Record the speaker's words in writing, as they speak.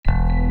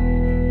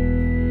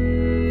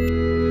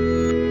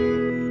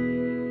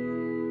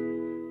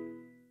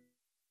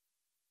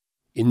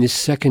In this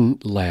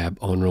second lab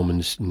on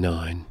Romans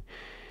 9,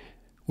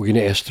 we're going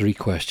to ask three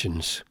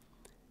questions.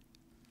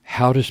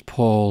 How does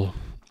Paul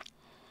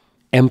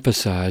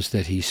emphasize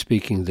that he's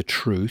speaking the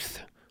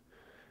truth?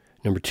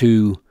 Number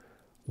two,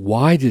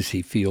 why does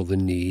he feel the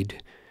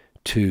need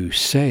to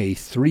say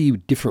three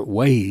different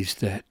ways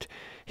that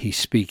he's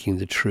speaking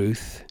the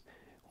truth?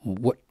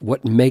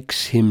 What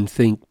makes him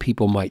think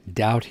people might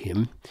doubt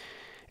him?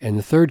 And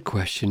the third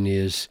question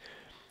is,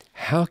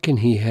 how can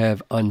he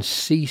have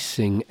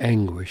unceasing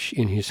anguish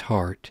in his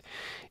heart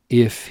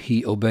if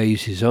he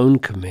obeys his own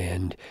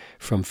command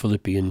from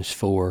Philippians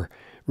 4,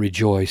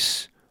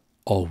 rejoice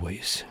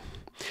always?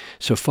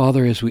 So,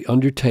 Father, as we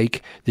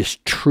undertake this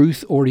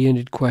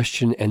truth-oriented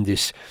question and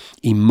this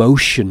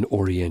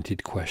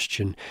emotion-oriented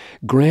question,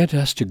 grant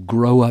us to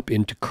grow up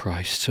into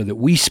Christ so that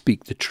we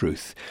speak the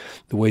truth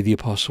the way the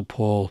Apostle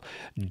Paul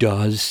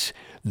does.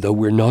 Though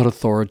we're not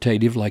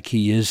authoritative like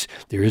he is,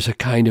 there is a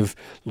kind of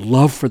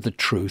love for the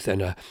truth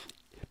and a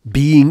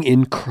being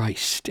in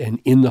Christ and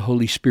in the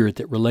Holy Spirit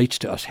that relates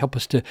to us. Help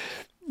us to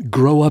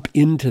grow up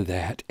into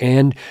that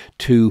and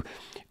to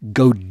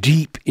go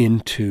deep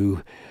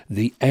into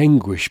the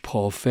anguish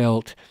Paul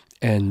felt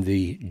and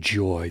the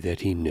joy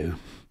that he knew.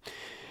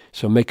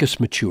 So make us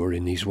mature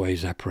in these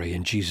ways, I pray,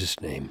 in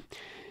Jesus' name.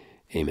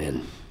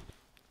 Amen.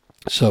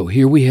 So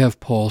here we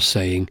have Paul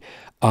saying,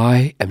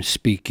 I am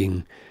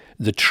speaking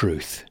the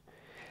truth.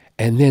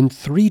 And then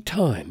three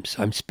times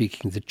I'm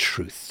speaking the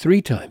truth.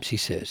 Three times he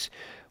says,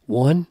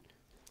 one,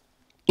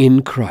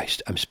 in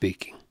Christ I'm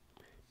speaking.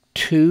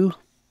 Two,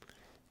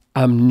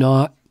 I'm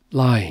not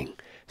lying.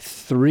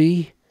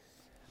 Three,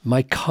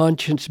 my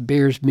conscience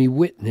bears me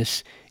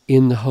witness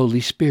in the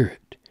Holy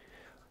Spirit.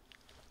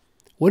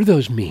 What do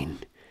those mean?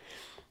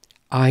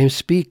 I am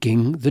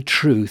speaking the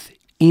truth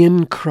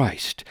in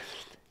Christ.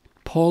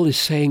 Paul is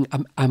saying,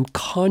 I'm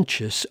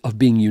conscious of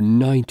being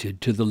united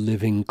to the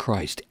living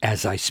Christ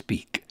as I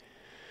speak.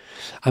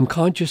 I'm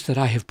conscious that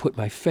I have put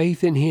my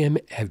faith in him,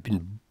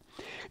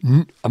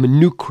 I'm a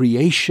new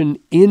creation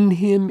in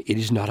him. It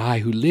is not I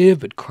who live,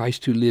 but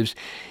Christ who lives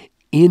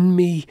in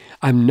me.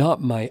 I'm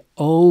not my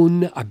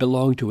own. I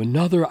belong to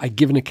another. I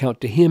give an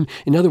account to him.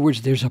 In other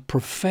words, there's a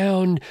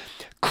profound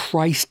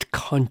Christ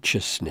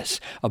consciousness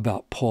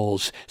about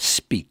Paul's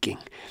speaking.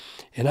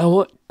 And I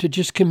want to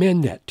just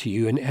commend that to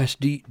you and ask,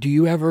 do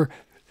you ever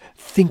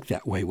think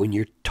that way when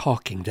you're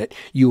talking, that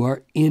you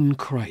are in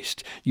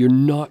Christ? You're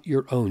not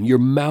your own. Your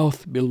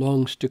mouth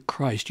belongs to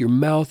Christ. Your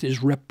mouth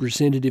is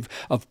representative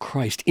of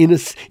Christ in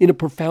a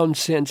profound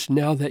sense.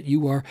 Now that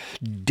you are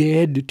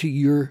dead to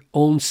your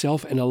own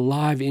self and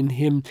alive in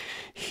him,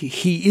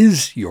 he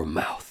is your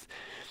mouth.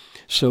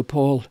 So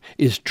Paul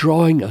is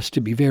drawing us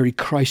to be very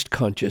Christ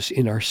conscious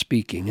in our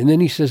speaking. And then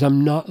he says,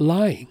 I'm not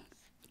lying.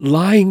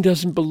 Lying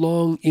doesn't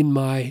belong in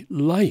my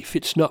life.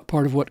 It's not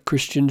part of what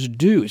Christians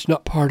do. It's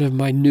not part of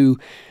my new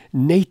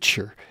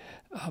nature.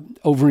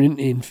 Over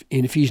in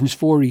Ephesians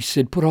 4, he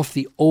said, put off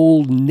the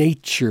old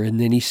nature. And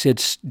then he said,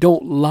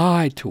 don't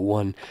lie to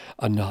one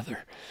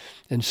another.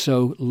 And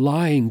so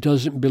lying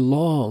doesn't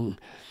belong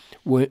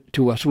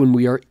to us when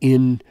we are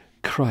in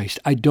Christ.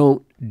 I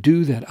don't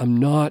do that. I'm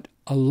not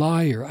a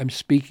liar. I'm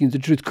speaking the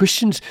truth.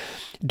 Christians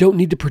don't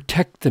need to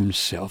protect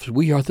themselves.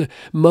 We are the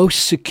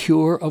most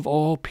secure of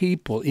all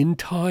people. In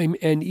time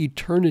and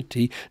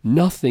eternity,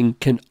 nothing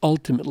can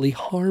ultimately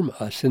harm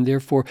us, and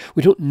therefore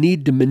we don't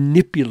need to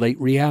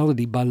manipulate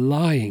reality by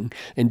lying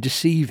and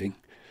deceiving.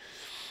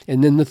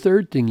 And then the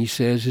third thing he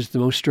says is the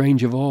most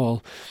strange of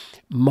all.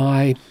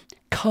 My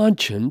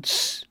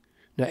conscience.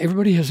 Now,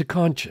 everybody has a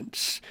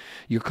conscience.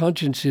 Your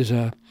conscience is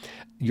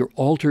your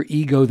alter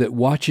ego that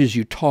watches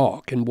you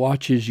talk and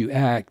watches you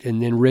act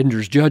and then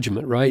renders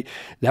judgment, right?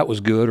 That was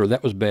good or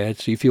that was bad.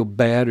 So you feel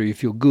bad or you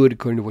feel good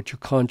according to what your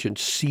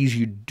conscience sees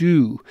you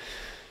do.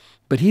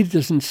 But he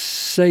doesn't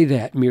say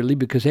that merely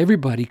because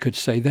everybody could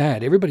say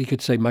that. Everybody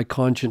could say, my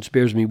conscience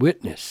bears me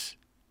witness.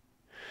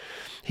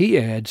 He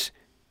adds,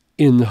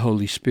 in the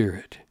Holy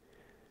Spirit.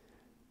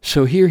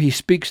 So here he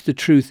speaks the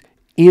truth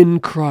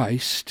in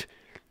Christ.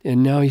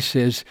 And now he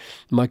says,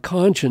 my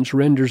conscience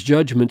renders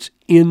judgments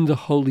in the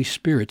Holy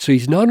Spirit. So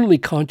he's not only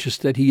conscious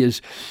that he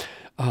is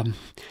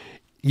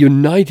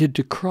united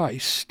to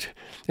Christ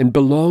and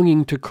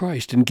belonging to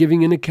Christ and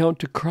giving an account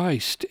to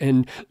Christ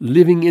and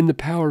living in the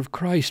power of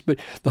Christ, but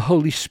the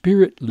Holy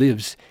Spirit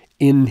lives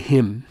in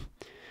him.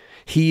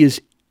 He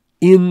is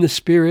in the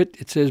Spirit,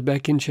 it says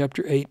back in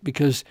chapter 8,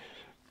 because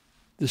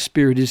the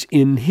Spirit is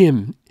in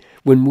him.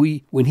 When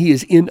he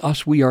is in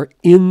us, we are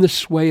in the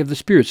sway of the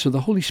Spirit. So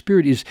the Holy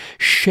Spirit is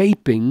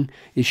shaping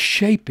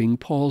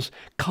Paul's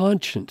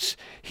conscience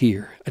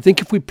here. I think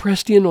if we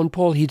pressed in on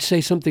Paul, he'd say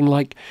something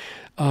like,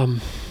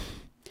 I'm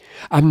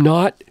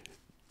not,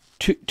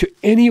 to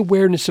any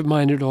awareness of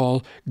mine at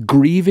all,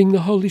 grieving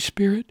the Holy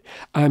Spirit.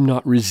 I'm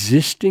not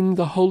resisting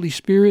the Holy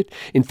Spirit.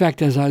 In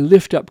fact, as I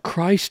lift up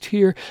Christ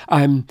here,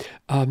 I'm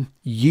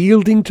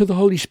yielding to the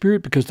Holy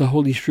Spirit because the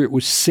Holy Spirit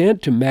was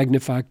sent to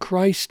magnify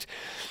Christ.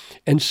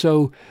 And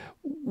so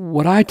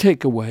what I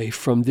take away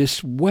from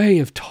this way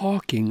of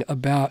talking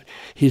about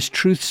his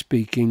truth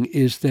speaking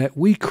is that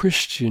we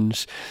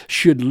Christians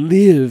should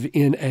live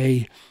in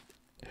a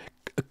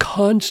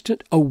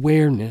constant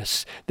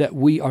awareness that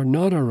we are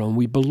not our own.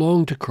 We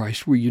belong to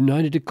Christ. We're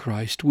united to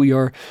Christ. We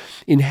are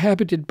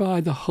inhabited by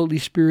the Holy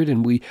Spirit,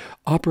 and we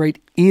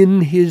operate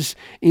in His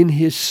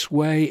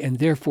sway, and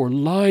therefore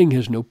lying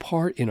has no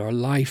part in our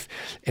life,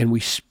 and we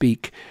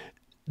speak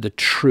the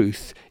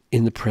truth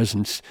in the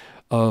presence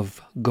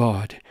of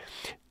God.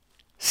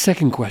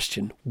 Second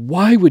question,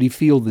 why would he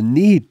feel the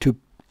need to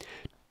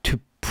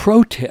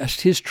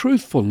protest his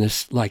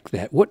truthfulness like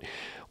that?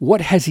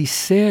 What has he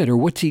said, or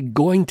what's he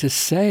going to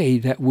say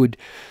that would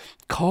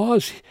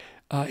cause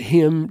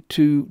him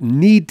to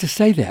need to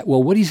say that?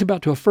 Well, what he's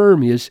about to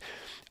affirm is,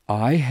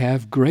 I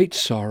have great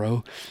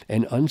sorrow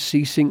and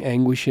unceasing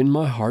anguish in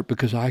my heart,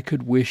 because I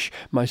could wish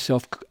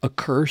myself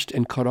accursed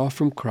and cut off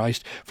from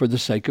Christ for the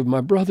sake of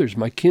my brothers,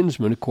 my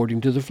kinsmen,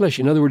 according to the flesh.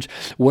 In other words,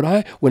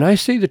 when I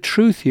say the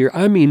truth here,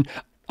 I mean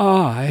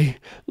I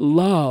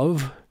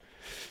love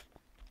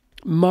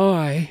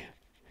my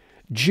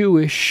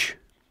Jewish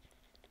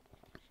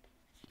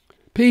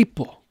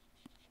people,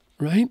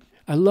 right?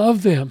 I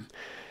love them.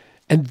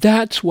 And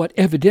that's what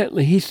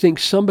evidently he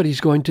thinks somebody's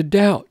going to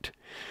doubt.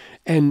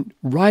 And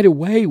right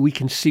away we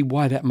can see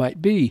why that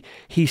might be.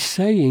 He's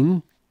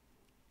saying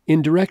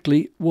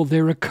indirectly, well,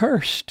 they're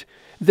accursed.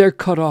 They're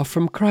cut off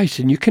from Christ.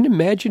 And you can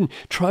imagine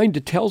trying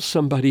to tell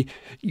somebody,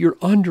 you're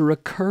under a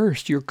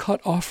curse, you're cut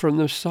off from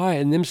the Messiah,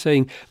 and them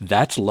saying,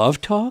 that's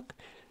love talk?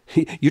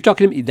 You're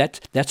talking to me,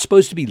 that's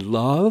supposed to be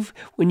love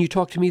when you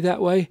talk to me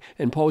that way?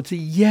 And Paul would say,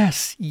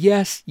 yes,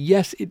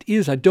 it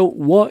is. I don't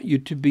want you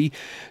to be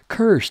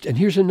cursed. And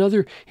here's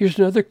another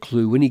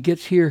clue when he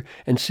gets here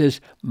and says,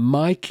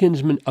 my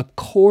kinsmen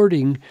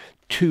according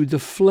to the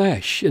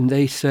flesh. And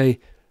they say,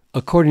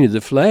 according to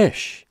the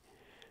flesh?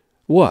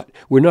 What?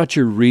 We're not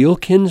your real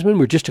kinsmen?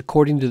 We're just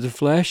according to the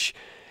flesh?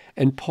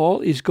 And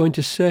Paul is going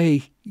to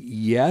say,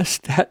 yes,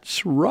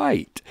 that's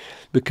right.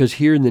 Because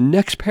here in the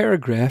next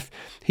paragraph,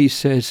 he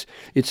says,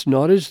 it's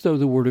not as though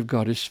the word of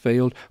God has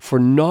failed, for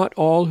not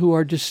all who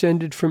are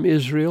descended from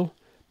Israel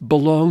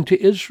belong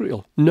to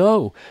Israel.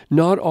 No,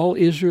 not all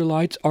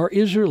Israelites are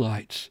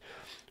Israelites.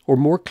 Or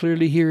more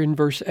clearly here in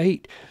verse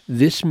 8,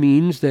 this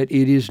means that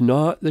it is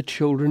not the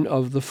children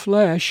of the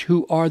flesh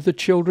who are the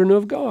children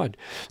of God.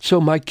 So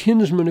my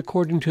kinsmen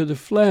according to the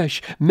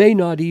flesh may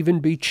not even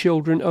be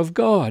children of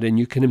God. And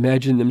you can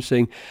imagine them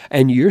saying,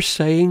 and you're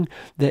saying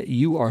that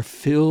you are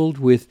filled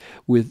with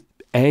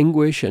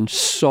anguish and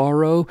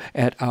sorrow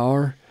at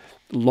our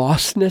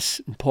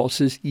lostness? And Paul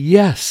says,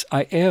 yes,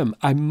 I am.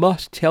 I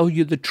must tell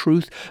you the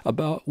truth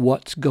about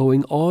what's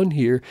going on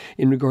here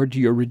in regard to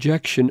your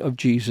rejection of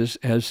Jesus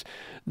as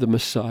the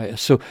Messiah.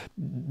 So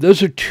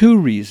those are two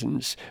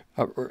reasons,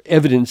 or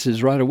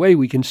evidences right away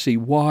we can see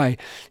why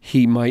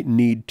he might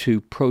need to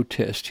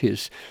protest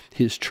his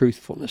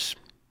truthfulness.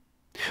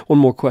 One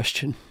more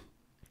question.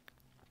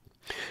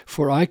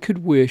 For I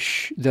could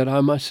wish that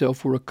I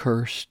myself were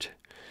accursed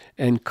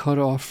and cut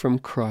off from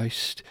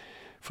Christ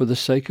for the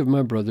sake of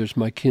my brothers,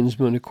 my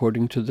kinsmen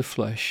according to the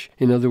flesh.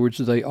 In other words,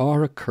 they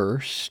are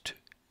accursed.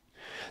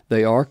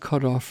 They are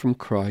cut off from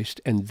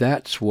Christ, and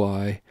that's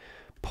why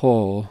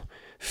Paul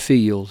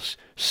feels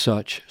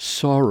such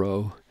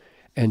sorrow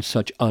and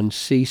such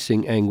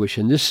unceasing anguish.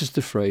 And this is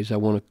the phrase I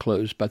want to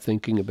close by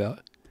thinking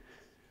about.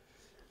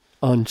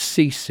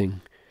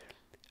 Unceasing.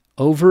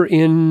 Over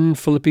in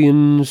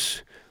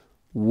Philippians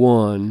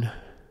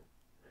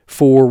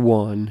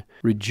 4:1,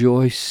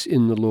 rejoice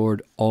in the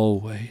Lord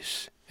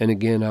always. And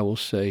again, I will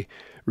say,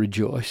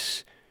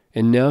 rejoice.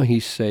 And now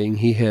he's saying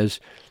he has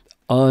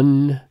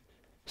unceasing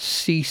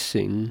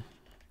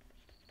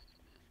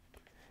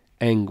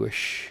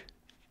anguish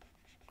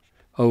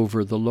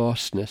over the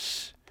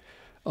lostness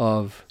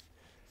of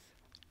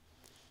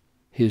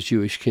his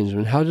Jewish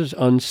kinsmen. How does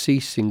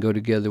unceasing go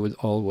together with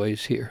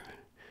always here?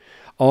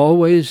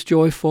 Always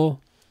joyful,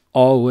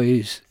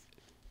 always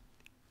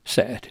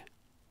sad.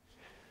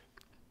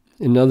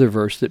 Another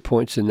verse that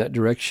points in that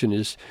direction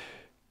is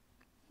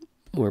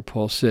where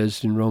Paul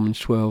says in Romans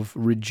 12,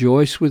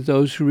 rejoice with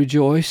those who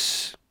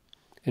rejoice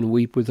and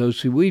weep with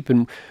those who weep.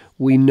 And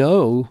we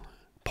know,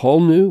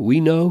 Paul knew, we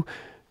know,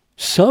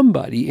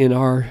 somebody in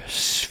our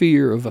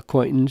sphere of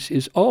acquaintance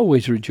is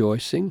always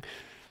rejoicing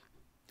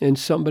and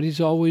somebody's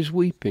always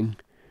weeping.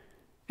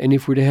 And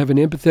if we're to have an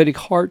empathetic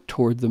heart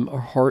toward them,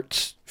 our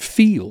hearts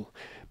feel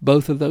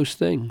both of those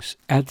things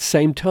at the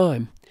same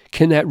time.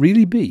 Can that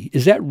really be?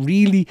 Is that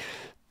really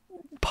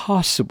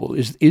possible?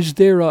 Is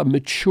there a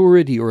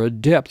maturity or a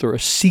depth or a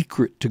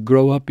secret to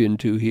grow up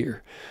into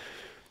here?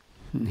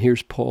 And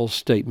here's Paul's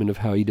statement of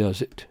how he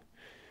does it.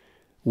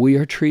 We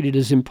are treated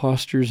as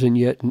impostors and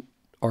yet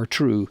are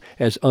true,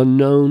 as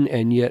unknown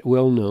and yet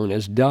well known,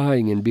 as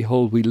dying and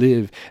behold we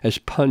live, as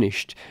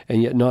punished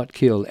and yet not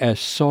killed, as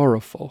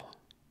sorrowful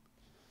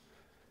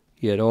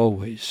yet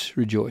always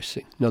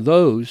rejoicing. Now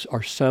those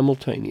are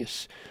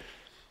simultaneous.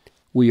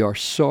 We are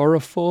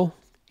sorrowful,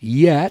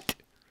 yet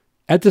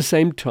at the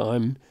same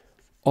time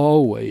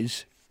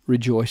always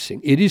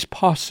rejoicing. It is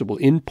possible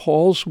in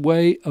Paul's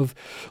way of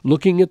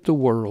looking at the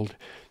world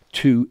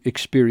to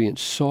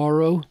experience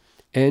sorrow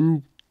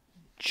and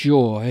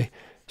joy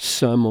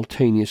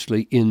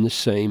simultaneously in the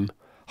same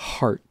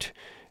heart.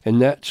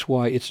 And that's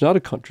why it's not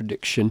a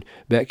contradiction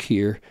back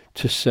here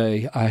to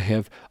say, I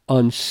have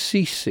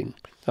unceasing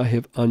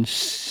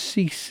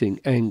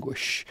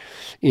anguish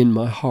in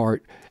my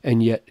heart,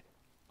 and yet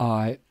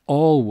I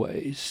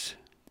always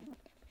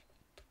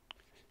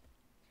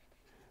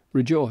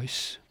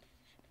rejoice.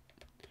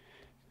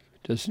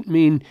 Doesn't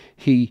mean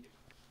he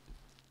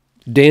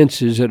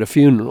dances at a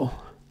funeral,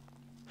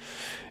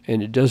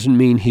 and it doesn't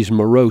mean he's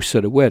morose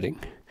at a wedding.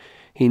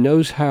 He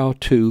knows how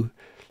to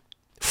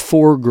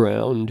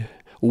foreground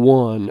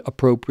one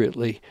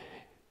appropriately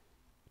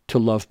to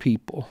love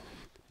people.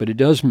 But it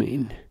does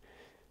mean,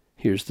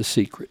 here's the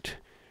secret,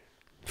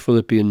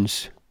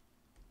 Philippians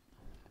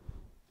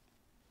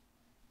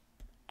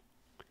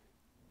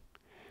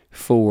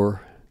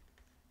 4.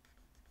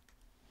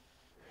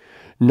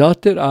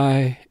 Not that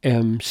I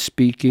am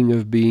speaking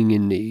of being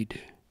in need,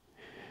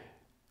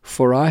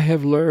 for I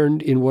have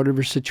learned in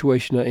whatever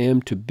situation I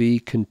am to be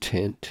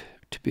content,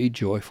 to be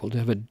joyful, to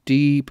have a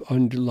deep,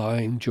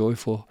 underlying,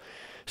 joyful,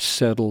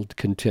 settled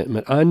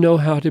contentment. I know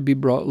how to be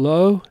brought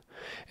low,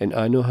 and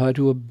I know how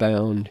to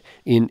abound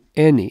in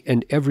any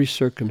and every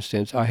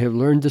circumstance. I have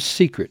learned the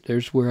secret.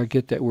 There's where I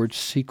get that word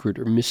secret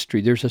or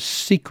mystery. There's a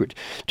secret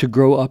to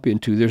grow up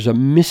into. There's a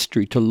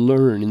mystery to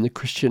learn in the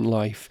Christian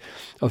life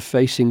of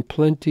facing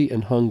plenty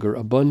and hunger,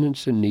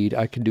 abundance and need.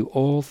 I can do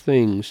all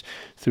things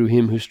through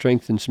him who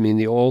strengthens me, and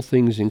the all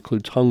things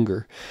includes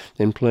hunger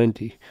and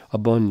plenty,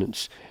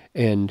 abundance,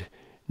 and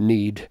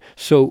need.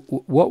 So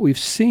what we've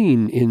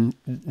seen in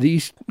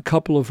these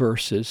couple of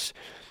verses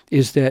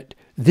is that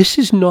this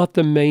is not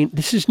the main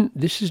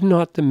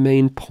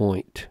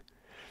point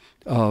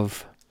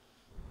of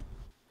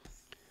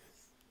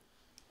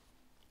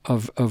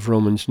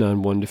Romans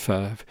 9,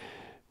 1-5.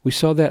 We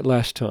saw that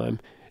last time.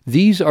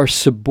 These are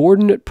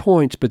subordinate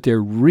points, but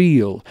they're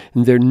real,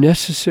 and they're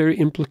necessary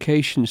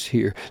implications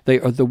here. They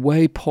are the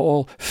way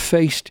Paul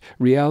faced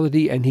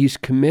reality, and he's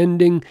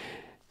commending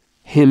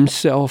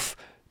himself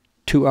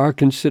to our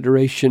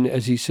consideration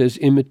as he says,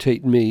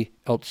 imitate me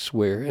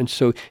elsewhere. And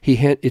so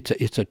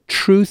it's a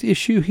truth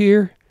issue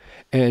here,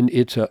 and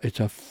it's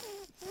a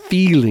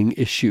feeling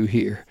issue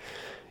here.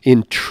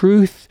 In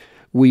truth,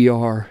 we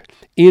are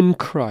in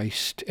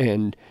Christ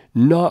and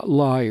not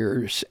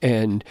liars,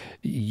 and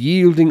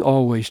yielding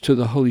always to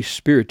the Holy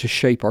Spirit to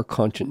shape our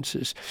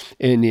consciences.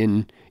 And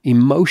in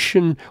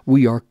emotion,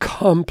 we are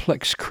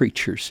complex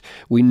creatures.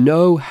 We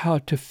know how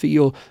to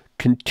feel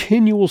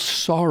continual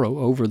sorrow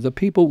over the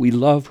people we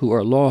love who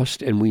are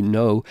lost, and we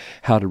know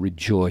how to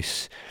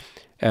rejoice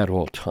at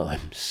all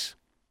times.